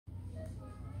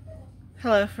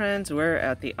Hello friends, we're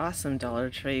at the awesome Dollar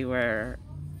Tree where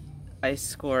I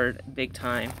scored big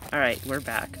time. Alright, we're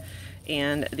back.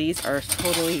 And these are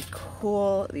totally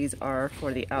cool. These are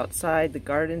for the outside, the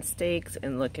garden stakes,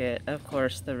 and look at, of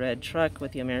course, the red truck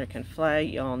with the American flag.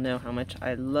 You all know how much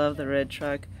I love the red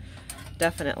truck.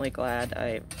 Definitely glad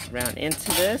I ran into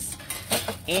this.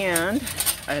 And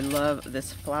I love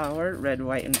this flower, red,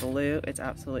 white, and blue. It's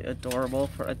absolutely adorable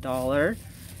for $1.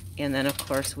 And then of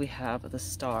course we have the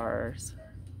stars,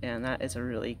 and that is a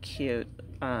really cute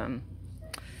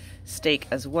stake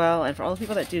as well. And for all the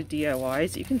people that do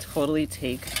DIYs, you can totally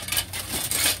take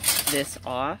this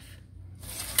off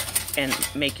and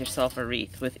make yourself a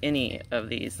wreath with any of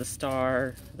these, the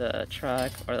star, the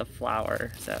truck, or the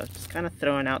flower. So just kind of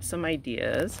throwing out some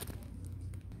ideas.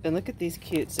 And look at these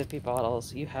cute sippy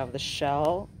bottles. You have the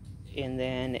shell, and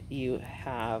then you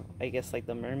have, I guess, like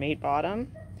the mermaid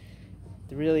bottom.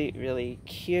 Really, really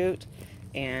cute.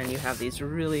 And you have these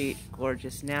really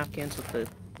gorgeous napkins with the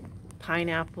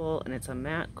pineapple, and it's a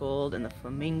matte gold, and the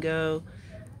flamingo.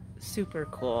 Super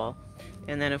cool.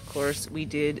 And then of course we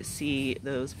did see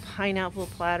those pineapple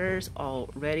platters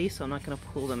already, so I'm not going to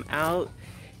pull them out.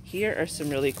 Here are some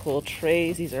really cool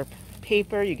trays. These are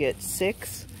paper. You get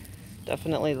 6.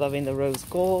 Definitely loving the rose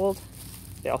gold.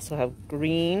 They also have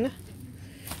green,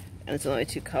 and it's the only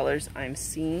 2 colors I'm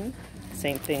seeing.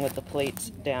 Same thing with the plates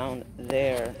down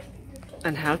there.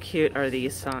 And how cute are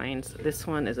these signs? This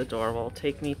one is adorable.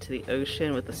 Take me to the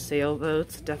ocean with the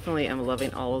sailboats. Definitely am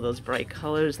loving all of those bright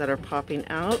colors that are popping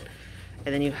out.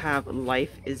 And then you have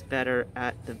life is better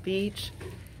at the beach.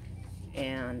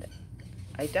 And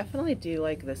I definitely do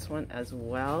like this one as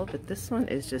well, but this one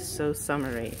is just so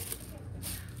summery.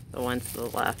 The one to the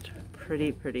left,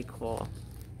 pretty cool.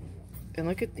 And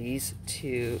look at these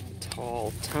 2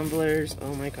 tall tumblers.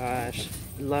 Oh my gosh,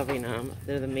 loving them.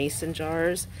 They're the mason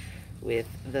jars with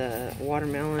the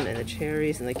watermelon and the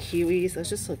cherries and the kiwis. Those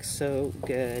just look so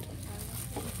good.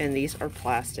 And these are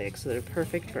plastic, so they're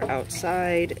perfect for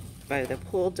outside, by the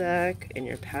pool deck, in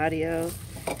your patio.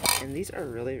 And these are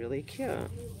really cute.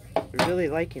 Really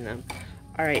liking them.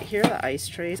 Alright, here are the ice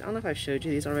trays. I don't know if I've showed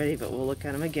you these already, but we'll look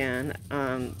at them again.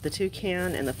 The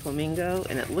toucan and the flamingo,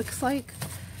 and it looks like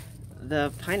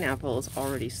the pineapple is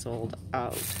already sold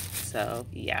out. So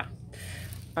yeah.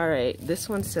 Alright, this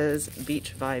one says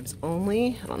beach vibes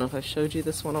only. I don't know if I've showed you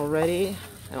this one already.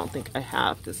 I don't think I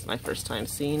have. This is my first time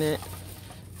seeing it.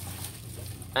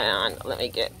 And let me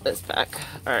get this back.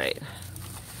 Alright.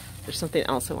 There's something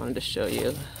else I wanted to show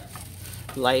you.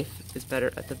 Life is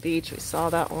better at the beach. We saw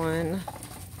that one.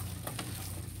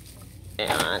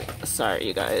 And sorry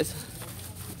you guys.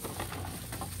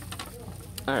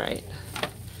 Alright.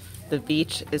 The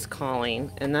beach is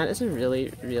calling, and that is a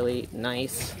really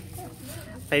nice.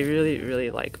 I really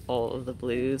like all of the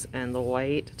blues and the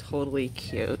white. Totally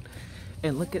cute.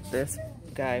 And look at this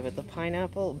guy with the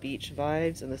pineapple, beach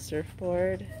vibes, and the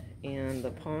surfboard and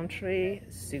the palm tree.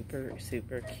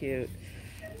 Super cute.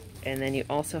 And then you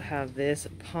also have this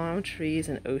palm trees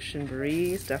and ocean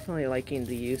breeze. Definitely liking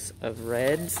the use of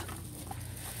reds.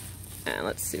 And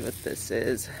let's see what this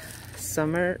is.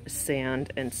 Summer,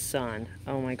 sand, and sun.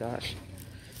 Oh my gosh.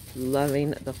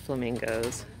 Loving the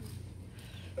flamingos.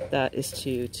 That is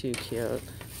too cute.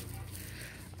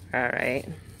 Alright.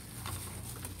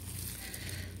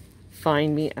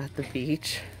 Find me at the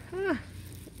beach. Ah,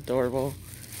 adorable.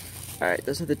 Alright,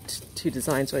 those are the 2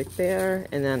 designs right there.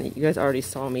 And then you guys already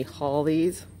saw me haul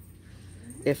these.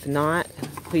 If not,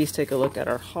 please take a look at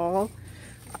our haul.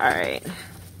 Alright.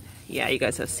 Yeah, you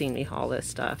guys have seen me haul this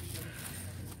stuff.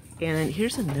 And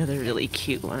here's another really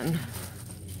cute one.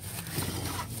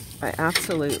 I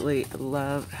absolutely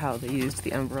love how they used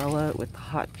the umbrella with the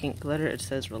hot pink glitter. It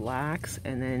says relax,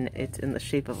 and then it's in the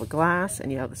shape of a glass,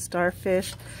 and you have the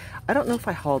starfish. I don't know if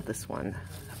I hauled this one,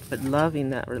 but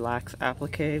loving that relax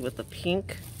applique with the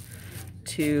pink.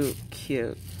 Too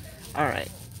cute. Alright,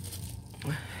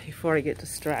 before I get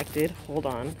distracted, hold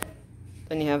on.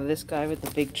 Then you have this guy with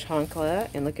the big chancla,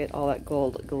 and look at all that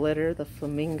gold glitter, the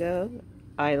flamingo.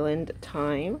 Island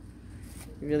time,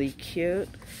 really cute.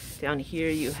 Down here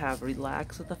you have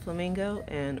relax with the flamingo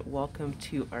and welcome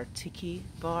to our tiki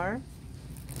bar.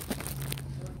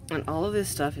 And all of this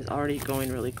stuff is already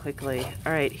going really quickly.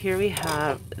 Alright, here we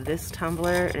have this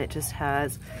tumbler, and it just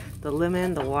has the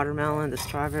lemon, the watermelon, the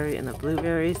strawberry, and the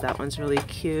blueberries. That one's really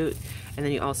cute. And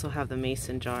then you also have the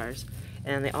mason jars.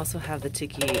 And they also have the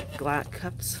tiki glass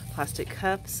cups, plastic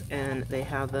cups, and they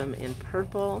have them in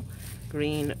purple,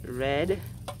 green, red,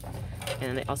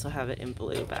 and they also have it in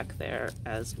blue back there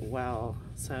as well.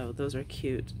 So those are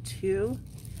cute too.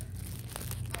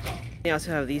 You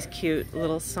also have these cute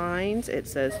little signs. It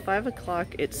says 5 o'clock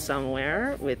it's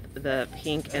somewhere with the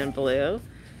pink and blue.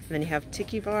 And then you have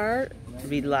Tiki Bar,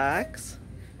 Relax.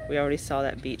 We already saw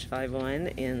that Beach Vibe one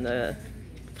in the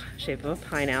shape of a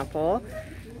pineapple.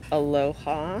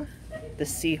 Aloha, the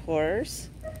seahorse.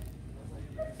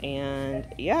 And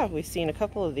yeah, we've seen a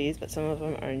couple of these, but some of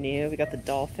them are new. We got the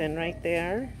dolphin right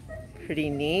there.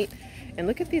 Pretty neat. And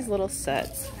look at these little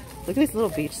sets. Look at these little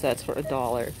beach sets for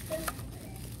 $1.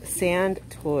 Sand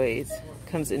Toys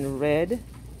comes in red,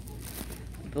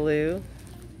 blue,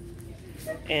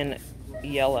 and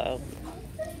yellow.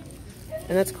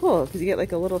 And that's cool because you get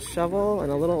like a little shovel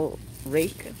and a little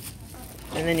rake,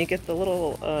 and then you get the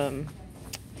little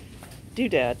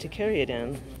doodad to carry it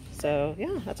in. So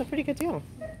yeah, that's a pretty good deal.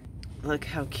 Look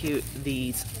how cute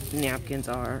these napkins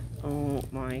are. Oh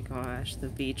my gosh, the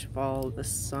beach ball, the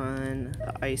sun,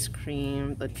 the ice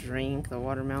cream, the drink, the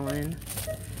watermelon.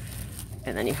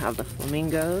 And then you have the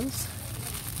flamingos.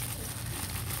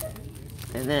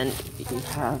 And then you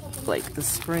have like the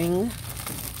spring.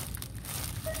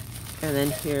 And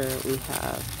then here we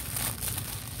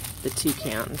have the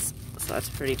toucans. So that's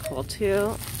pretty cool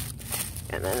too.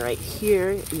 And then right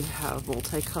here you have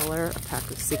multicolor, a pack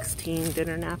of 16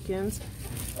 dinner napkins.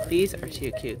 These are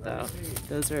too cute though.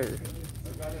 Those are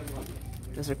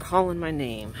calling my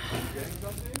name.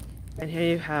 And here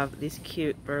you have these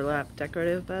cute burlap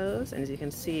decorative bows, and as you can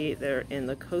see, they're in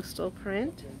the coastal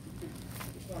print.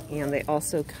 And they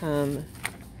also come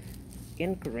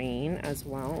in green as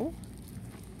well.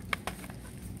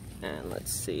 And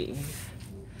let's see,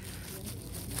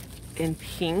 in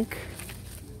pink.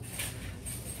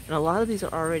 And a lot of these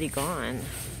are already gone.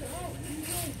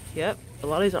 Yep, a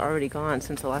lot of these are already gone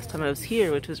since the last time I was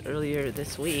here, which was earlier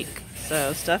this week.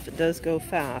 So stuff does go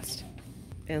fast.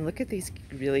 And look at these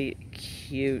really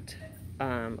cute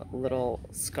little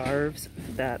scarves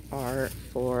that are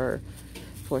for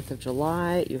 4th of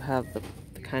July. You have the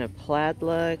kind of plaid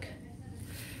look.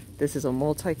 This is a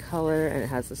multicolor and it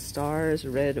has the stars,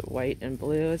 red, white, and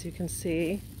blue, as you can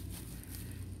see.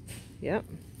 Yep.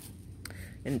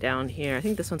 And down here, I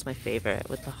think this one's my favorite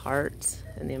with the hearts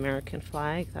and the American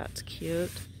flag. That's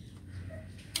cute.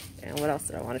 And what else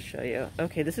did I want to show you?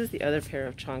 Okay, this is the other pair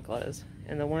of chanclas.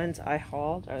 And the ones I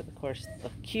hauled are, of course, the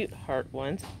cute heart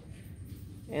ones.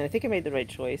 And I think I made the right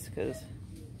choice because,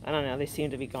 I don't know, they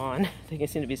seem to be gone. I think I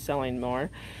seem to be selling more.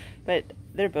 But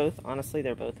they're both, honestly,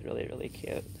 they're both really, really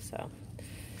cute. So,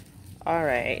 all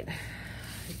right.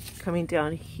 Coming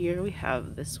down here, we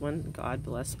have this one, God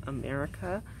Bless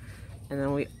America. And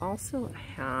then we also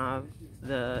have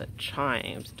the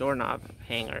chimes, doorknob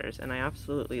hangers. And I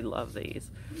absolutely love these.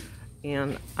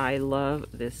 And I love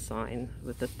this sign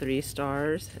with the 3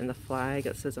 stars and the flag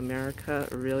that says America.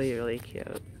 Really, really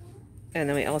cute. And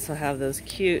then we also have those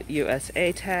cute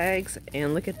USA tags.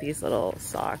 And look at these little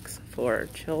socks for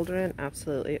children.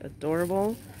 Absolutely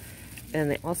adorable. And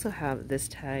they also have this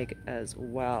tag as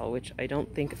well, which I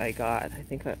don't think I got. I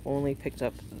think I only picked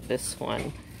up this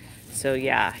one. So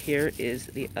yeah, here is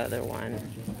the other one.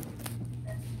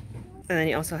 And then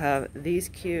you also have these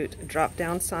cute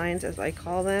drop-down signs, as I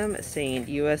call them, saying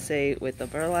USA with the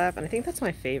burlap. And I think that's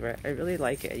my favorite. I really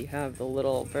like it. You have the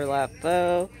little burlap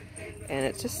bow, and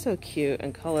it's just so cute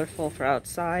and colorful for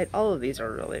outside. All of these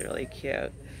are really, really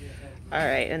cute. All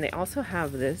right, and they also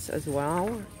have this as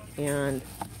well, and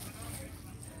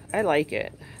I like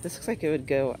it. This looks like it would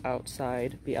go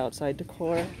outside, be outside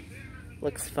decor.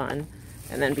 Looks fun.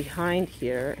 And then behind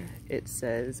here, it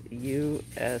says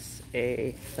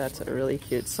USA. That's a really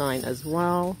cute sign as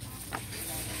well.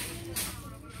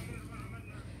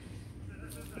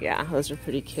 Yeah, those are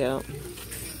pretty cute.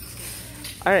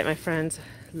 All right, my friends,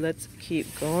 let's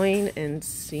keep going and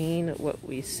seeing what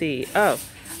we see. Oh,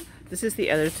 this is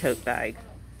the other tote bag.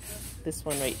 This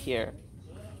one right here.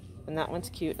 And that one's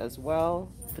cute as well,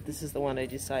 but this is the one I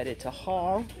decided to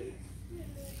haul.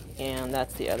 And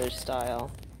that's the other style.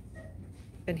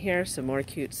 And here are some more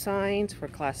cute signs for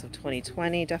class of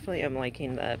 2020. Definitely I'm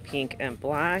liking the pink and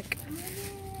black.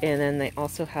 And then they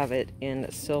also have it in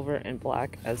silver and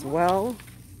black as well.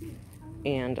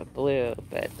 And blue,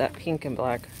 but that pink and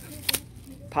black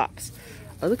pops.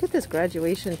 Oh, look at this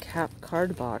graduation cap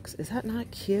card box. Is that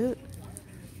not cute?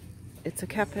 It's a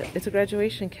cap, it's a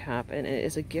graduation cap, and it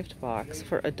is a gift box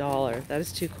for $1. That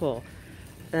is too cool.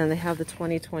 And then they have the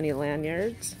 2020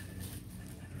 lanyards,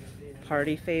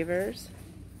 party favors.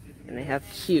 And they have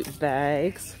cute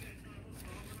bags.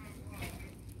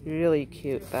 Really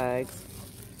cute bags.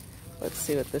 Let's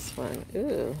see what this one,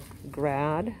 ooh,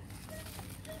 grad.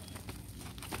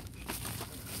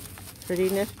 Pretty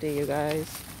nifty, you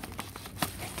guys.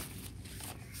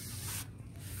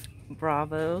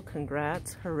 Bravo,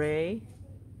 congrats, hooray.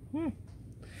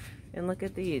 And look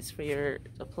at these for your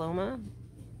diploma.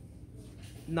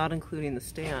 Not including the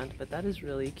stand, but that is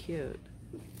really cute.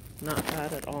 Not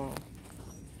bad at all.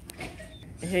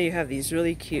 And here you have these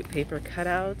really cute paper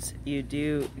cutouts. You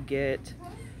do get,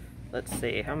 let's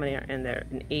see, how many are in there?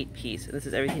 An 8-piece. This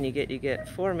is everything you get. You get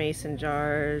 4 mason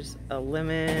jars, a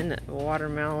lemon,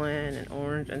 watermelon, an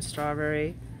orange, and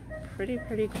strawberry.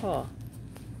 Pretty cool.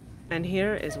 And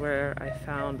here is where I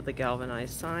found the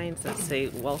galvanized signs that say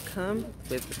welcome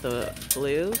with the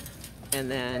blue,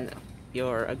 and then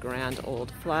you're a grand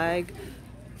old flag.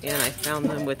 And I found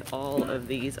them with all of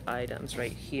these items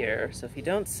right here. So if you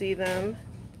don't see them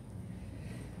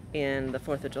in the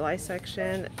 4th of July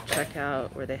section, check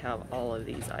out where they have all of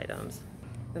these items.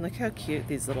 And look how cute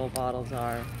these little bottles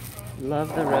are.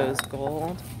 Love the rose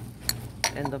gold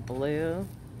and the blue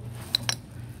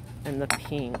and the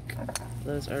pink.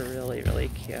 Those are really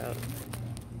cute.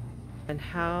 And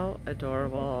how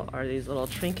adorable are these little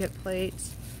trinket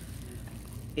plates?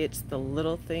 It's the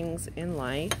little things in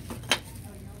life.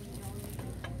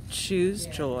 Choose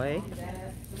joy.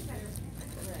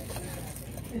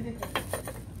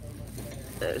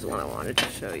 There's one I wanted to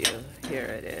show you. Here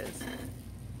it is.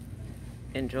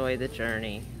 Enjoy the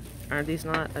journey. Aren't these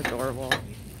not adorable?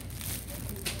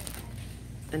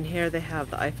 And here they have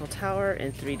the Eiffel Tower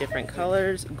in 3 different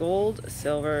colors: gold,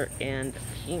 silver, and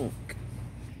pink.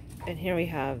 And here we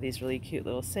have these really cute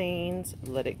little sayings: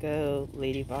 let it go,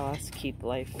 Lady Boss, keep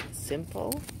life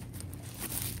simple.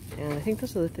 And I think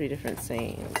those are the 3 different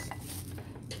sayings.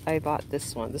 I bought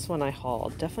this one. This one I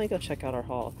hauled. Definitely go check out our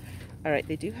haul. Alright,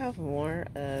 they do have more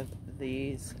of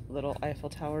these little Eiffel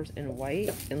Towers in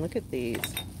white. And look at these.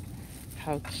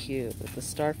 How cute. With the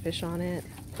starfish on it.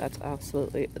 That's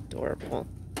absolutely adorable.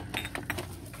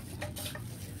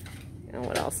 And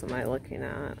what else am I looking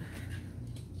at?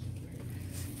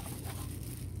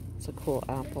 It's a cool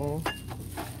apple.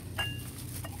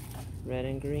 Red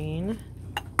and green.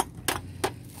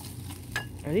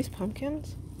 Are these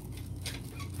pumpkins?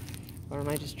 Or am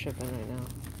I just tripping right now?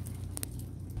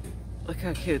 Look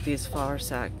how cute these flour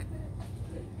sack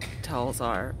towels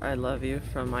are. I love you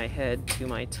from my head to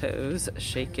my toes.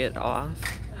 Shake it off.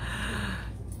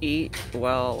 Eat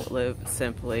well, live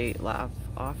simply, laugh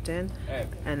often.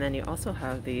 And then you also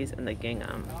have these in the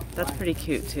gingham. That's pretty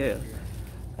cute too.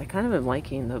 I kind of am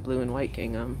liking the blue and white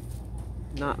gingham.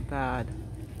 Not bad.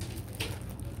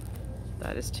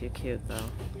 That is too cute though.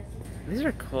 These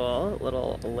are cool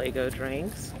little Lego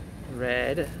drinks.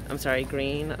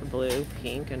 Green, blue,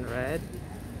 pink, and red.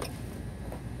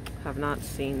 Have not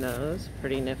seen those.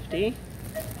 Pretty nifty.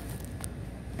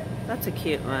 That's a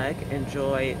cute mug.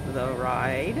 Enjoy the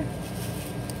ride.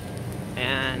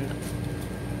 And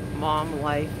mom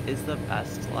life is the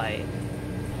best life.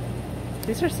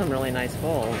 These are some really nice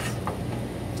bowls.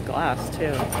 It's glass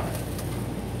too.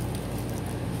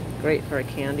 Great for a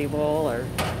candy bowl or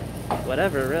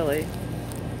whatever, really.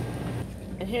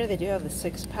 And here they do have the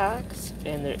 6-packs,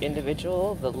 and they're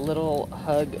individual, the little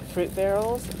hug fruit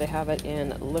barrels. They have it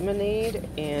in lemonade,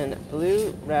 in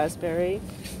blue raspberry,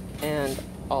 and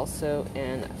also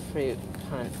in fruit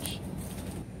punch.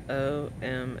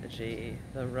 OMG,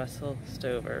 the Russell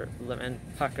Stover lemon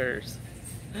puckers.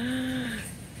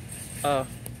 Oh,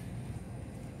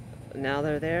 now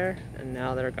they're there, and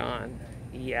now they're gone.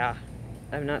 Yeah,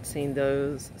 I've not seen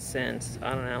those since,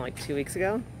 I don't know, like 2 weeks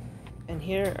ago. And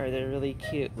here are the really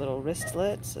cute little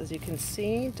wristlets, as you can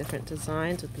see, different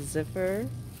designs with the zipper.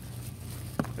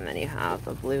 And then you have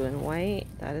the blue and white,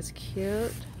 that is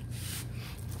cute.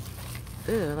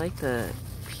 Ooh, I like the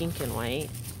pink and white.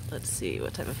 Let's see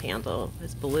what type of handle.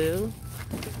 It's blue.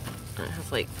 And it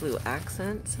has like blue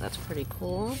accents, that's pretty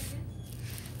cool.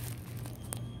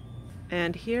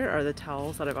 And here are the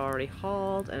towels that I've already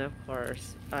hauled, and of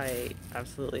course I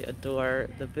absolutely adore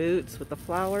the boots with the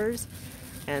flowers.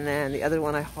 And then the other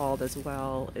one I hauled as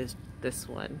well is this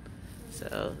one.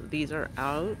 So these are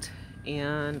out,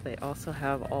 and they also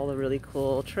have all the really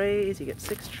cool trays. You get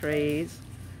 6 trays.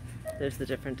 There's the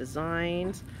different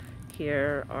designs.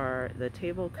 Here are the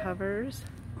table covers.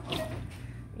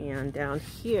 And down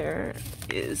here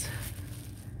is,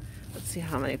 let's see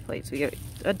how many plates we get.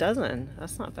 A dozen.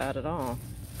 That's not bad at all.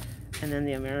 And then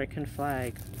the American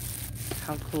flag.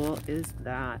 How cool is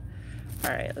that?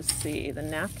 Alright, let's see. The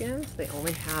napkins, they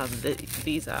only have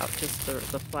these out, just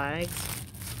the flags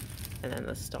and then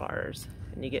the stars.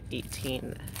 And you get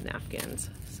 18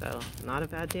 napkins, so not a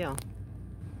bad deal.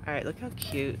 Alright, look how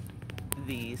cute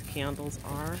these candles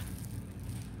are.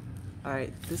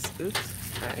 Alright, oops.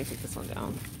 Alright, let me take this one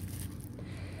down.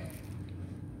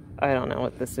 I don't know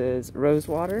what this is. Rose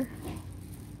water.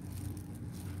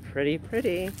 Pretty,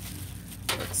 pretty.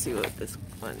 Let's see what this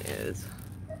one is.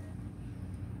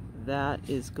 That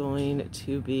is going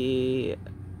to be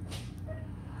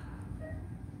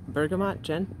bergamot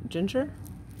ginger.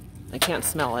 I can't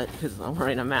smell it because I'm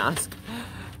wearing a mask.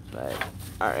 But,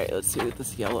 alright, let's see what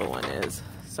this yellow one is.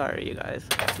 Sorry, you guys.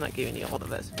 It's not giving you all the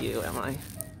best view, am I?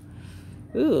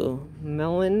 Ooh,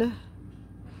 melon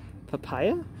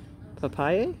papaya?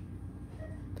 Papaya?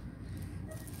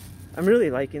 I'm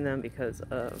really liking them because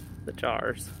of the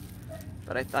jars.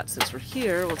 But I thought since we're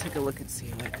here, we'll take a look and see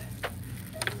what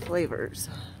flavors.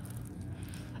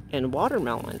 And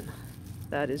watermelon.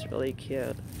 That is really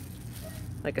cute.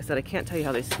 Like I said, I can't tell you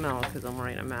how they smell because I'm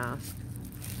wearing a mask.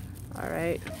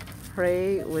 Alright,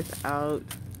 pray without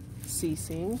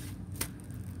ceasing.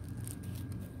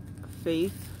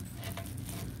 Faith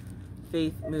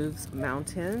moves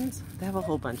mountains. They have a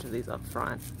whole bunch of these up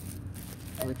front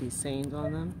with these sayings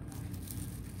on them.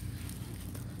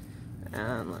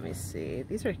 And let me see,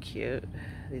 these are cute,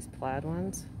 these plaid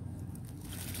ones.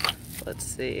 Let's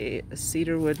see,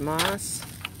 cedarwood moss.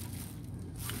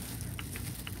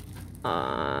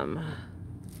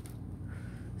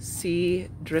 Sea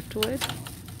driftwood.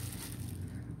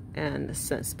 And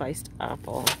spiced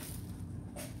apple.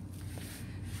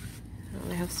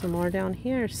 I have some more down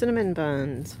here. Cinnamon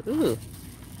buns. Ooh.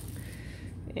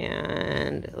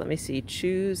 And let me see.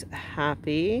 Choose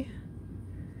happy.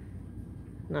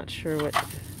 Not sure what.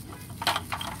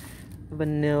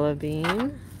 Vanilla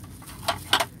bean.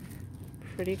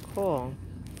 Pretty cool.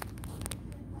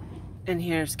 And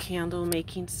here's candle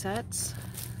making sets.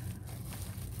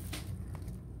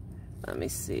 Let me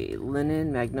see.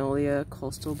 Linen, magnolia,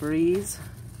 coastal breeze.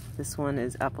 This one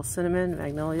is apple cinnamon,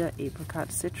 magnolia,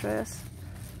 apricot citrus.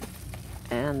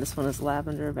 And this one is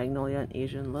lavender, magnolia, and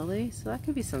Asian lily. So that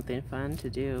could be something fun to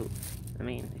do. I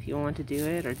mean, if you want to do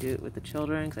it or do it with the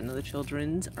children, because I know the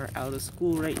children's are out of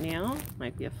school right now.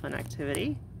 Might be a fun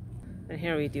activity. And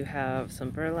here we do have some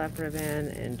burlap ribbon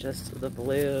in just the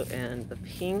blue and the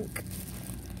pink.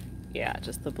 Yeah,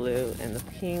 just the blue and the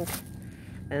pink.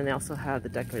 And they also have the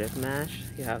decorative mesh.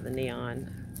 You have the neon.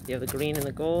 You have the green and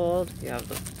the gold. You have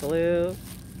the blue,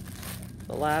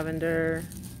 the lavender.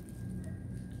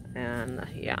 And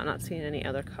yeah, I'm not seeing any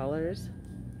other colors.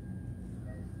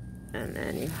 And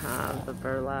then you have the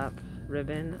burlap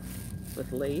ribbon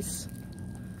with lace,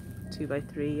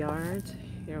 2x3 yards.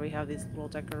 Here we have these little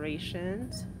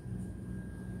decorations,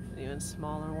 even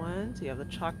smaller ones. You have the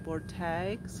chalkboard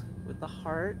tags with the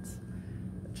hearts,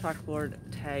 the chalkboard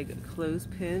tag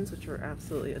clothespins, which are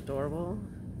absolutely adorable.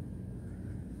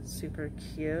 Super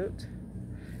cute.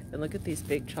 And look at these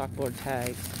big chalkboard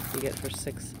tags you get for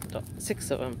six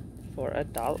of them for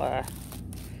 $1.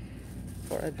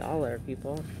 For $1,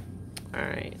 people. All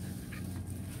right.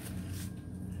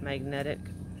 Magnetic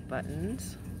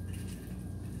buttons.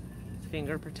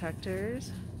 Finger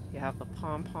protectors. You have the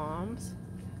pom-poms.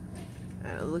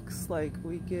 And it looks like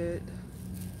we get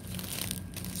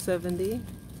 70.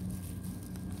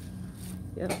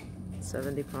 Yep,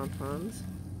 70 pom-poms.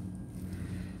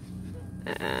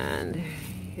 And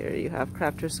here you have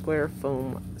Crafter Square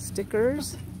foam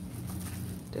stickers.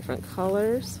 Different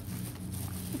colors.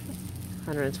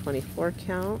 124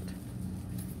 count.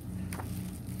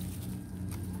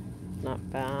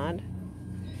 Not bad.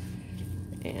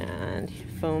 And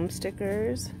foam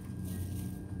stickers.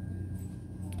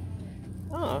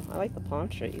 Oh, I like the palm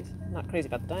trees. I'm not crazy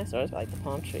about the dinosaurs, but I like the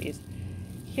palm trees.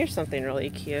 Here's something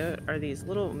really cute. Are these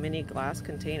little mini glass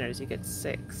containers. You get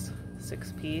six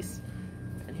piece.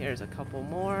 And here's a couple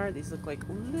more. These look like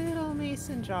little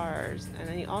mason jars. And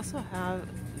then you also have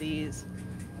these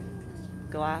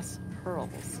glass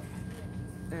pearls.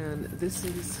 And this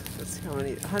is, let's see how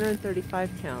many, 135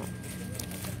 count.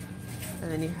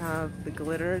 And then you have the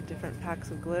glitter, different packs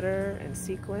of glitter and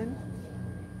sequin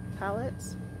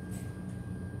palettes.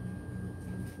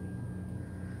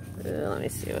 Let me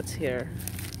see what's here.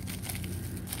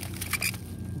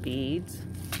 Beads.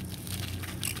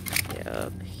 Yeah,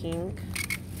 pink.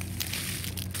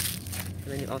 And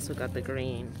then you also got the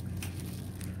green.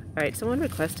 Alright, someone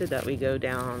requested that we go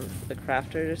down the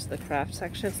crafters, the craft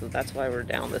section, so that's why we're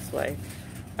down this way.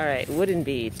 Alright, wooden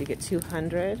beads. You get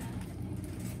 200.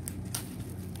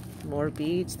 More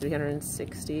beads,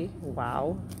 360.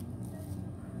 Wow.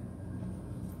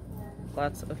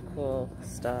 Lots of cool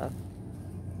stuff.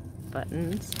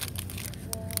 Buttons.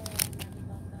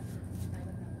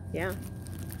 Yeah.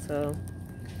 So,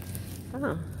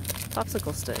 oh,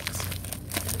 popsicle sticks.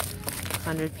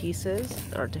 100 pieces.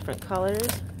 There are different colors.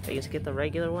 I used to get the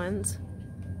regular ones.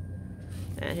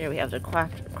 And here we have the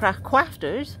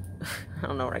crafters. I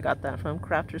don't know where I got that from.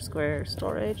 Crafter Square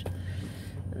storage.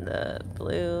 in the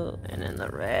blue, and in the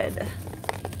red.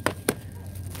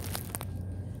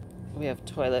 We have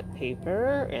toilet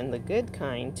paper and the good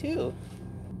kind too.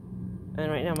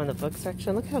 And right now I'm in the book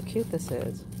section. Look how cute this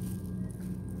is.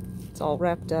 It's all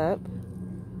wrapped up.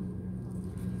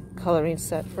 Coloring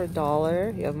set for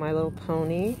 $1. You have My Little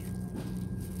Pony.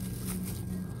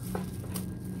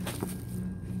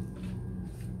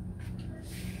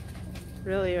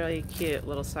 Really, really cute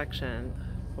little section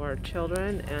for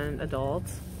children and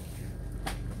adults.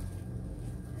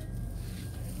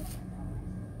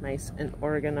 Nice and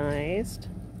organized.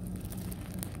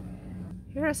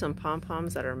 Here are some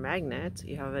pom-poms that are magnets.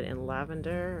 You have it in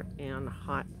lavender and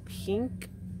hot pink.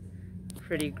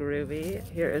 Pretty groovy.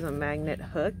 Here is a magnet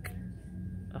hook,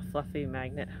 a fluffy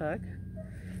magnet hook.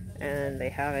 And they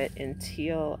have it in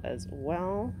teal as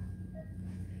well.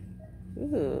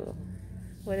 Ooh,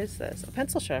 what is this? A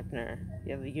pencil sharpener.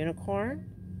 You have the unicorn.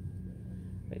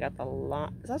 We got the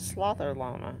is that sloth or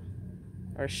llama?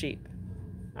 Or sheep?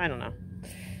 I don't know.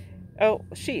 Oh,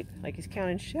 sheep. Like he's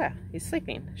counting. Yeah, he's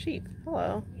sleeping. Sheep.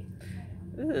 Hello.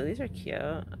 Ooh, these are cute.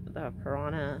 The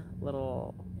piranha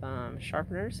little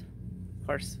sharpeners. Of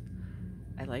course,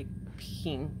 I like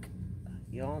pink.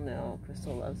 You all know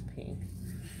Crystal loves pink.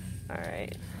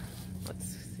 Alright,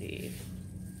 let's see.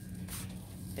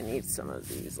 I need some of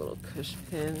these little push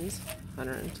pins.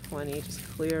 120, just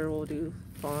clear will do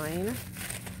fine.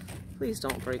 Please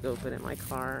don't break open in my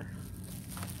car.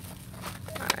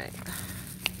 Alright.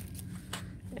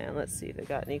 And let's see if they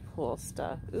got any cool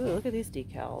stuff. Ooh, look at these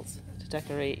decals to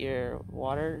decorate your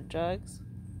water jugs.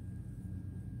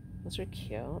 Those are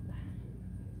cute.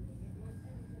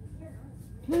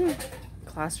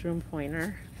 Classroom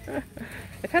pointer.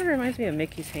 It kind of reminds me of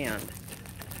Mickey's hand.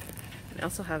 I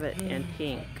also have it in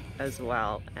pink as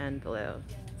well, and blue.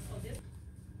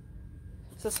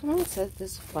 So someone said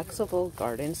this flexible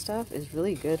garden stuff is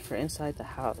really good for inside the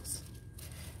house.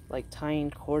 Like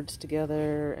tying cords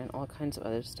together and all kinds of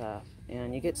other stuff.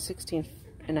 And you get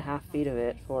 16.5 feet of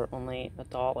it for only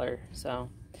 $1. So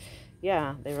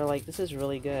yeah, they were like, this is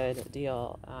really good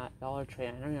deal at Dollar Tree.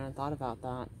 I never even thought about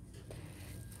that.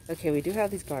 Okay, we do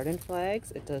have these garden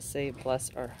flags. It does say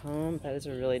bless our home. That is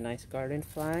a really nice garden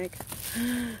flag.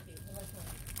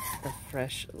 The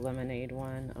fresh lemonade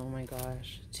one. Oh my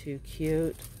gosh, too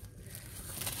cute.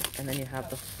 And then you have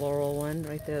the floral one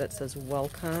right there that says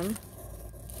welcome.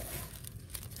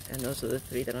 And those are the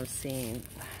three that I'm seeing.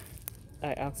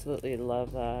 I absolutely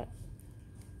love that.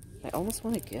 I almost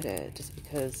want to get it just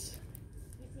because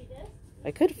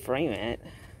I could frame it.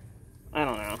 I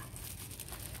don't know.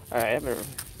 Alright,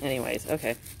 anyways,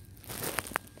 okay.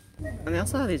 And they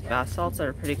also have these bath salts that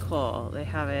are pretty cool. They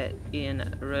have it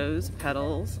in Rose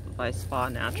Petals by Spa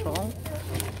Natural.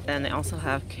 And they also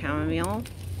have chamomile.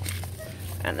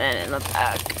 And then in the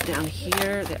back down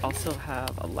here, they also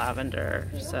have a lavender.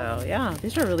 So yeah,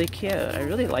 these are really cute. I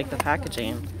really like the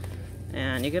packaging.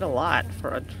 And you get a lot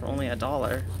for only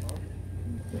 $1.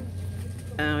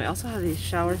 And we also have these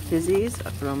shower fizzies,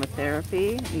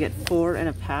 aromatherapy. You get 4 in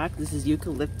a pack. This is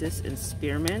eucalyptus and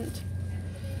spearmint.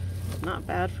 Not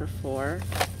bad for 4.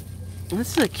 And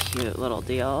this is a cute little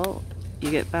deal.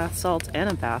 You get bath salts and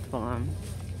a bath bomb.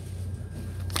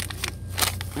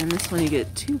 And this one you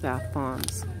get 2 bath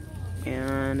bombs.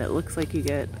 And it looks like you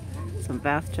get some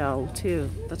bath gel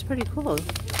too. That's pretty cool.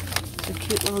 Some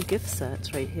cute little gift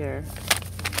sets right here.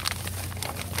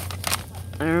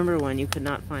 I remember when you could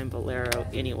not find Bolero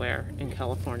anywhere in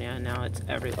California, and now it's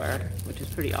everywhere, which is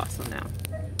pretty awesome now.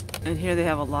 And here they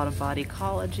have a lot of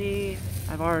Bodycology.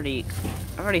 I've already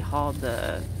hauled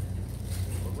the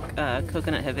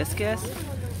coconut hibiscus,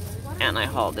 and I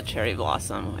hauled the cherry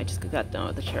blossom. I just got done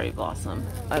with the cherry blossom.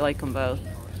 I like them both.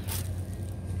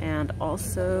 And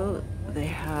also they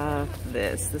have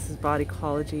this. This is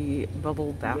Bodycology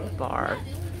Bubble Bath Bar.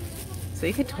 So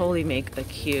you could totally make a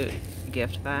cute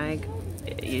gift bag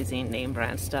using name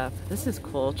brand stuff. This is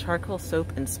cool. Charcoal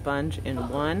soap and sponge in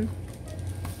one.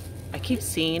 I keep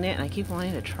seeing it and I keep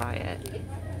wanting to try it.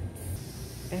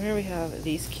 And here we have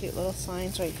these cute little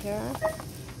signs right here.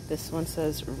 This one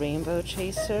says Rainbow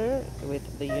Chaser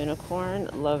with the unicorn,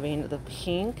 loving the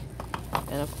pink.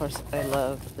 And of course I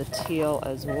love the teal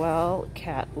as well.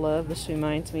 Cat love. This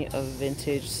reminds me of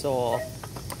Vintage Soul.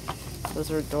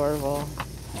 Those are adorable.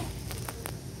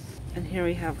 And here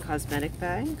we have cosmetic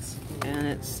bags, and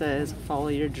it says follow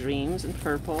your dreams in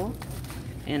purple,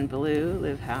 in blue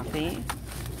live happy,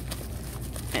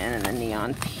 and in the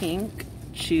neon pink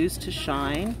choose to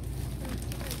shine,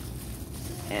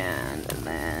 and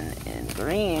then in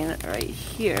green right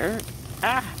here,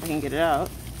 I can get it out,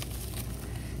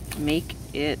 make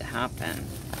it happen.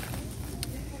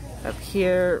 Up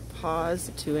here,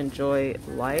 pause to enjoy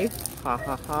life. Ha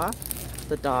ha ha.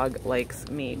 The dog likes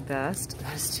me best.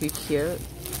 That's too cute.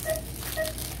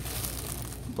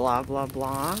 Blah blah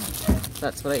blah.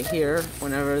 That's what I hear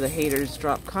whenever the haters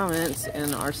drop comments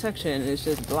in our section. It's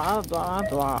just blah blah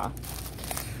blah.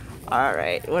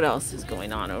 Alright, what else is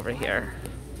going on over here?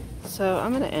 So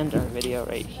I'm going to end our video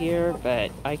right here,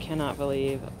 but I cannot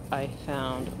believe I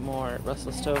found more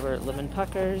Russell Stover lemon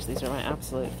puckers. These are my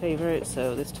absolute favorite,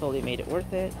 so this totally made it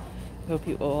worth it. I hope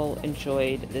you all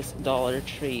enjoyed this Dollar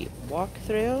Tree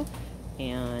walkthrough.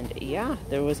 And yeah,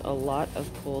 there was a lot of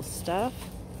cool stuff.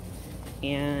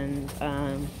 And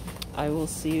I will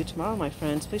see you tomorrow, my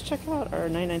friends. Please check out our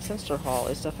 99-cent store haul.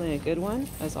 It's definitely a good one.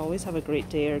 As always, have a great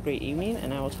day or a great evening,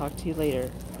 and I will talk to you later.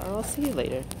 I'll see you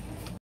later.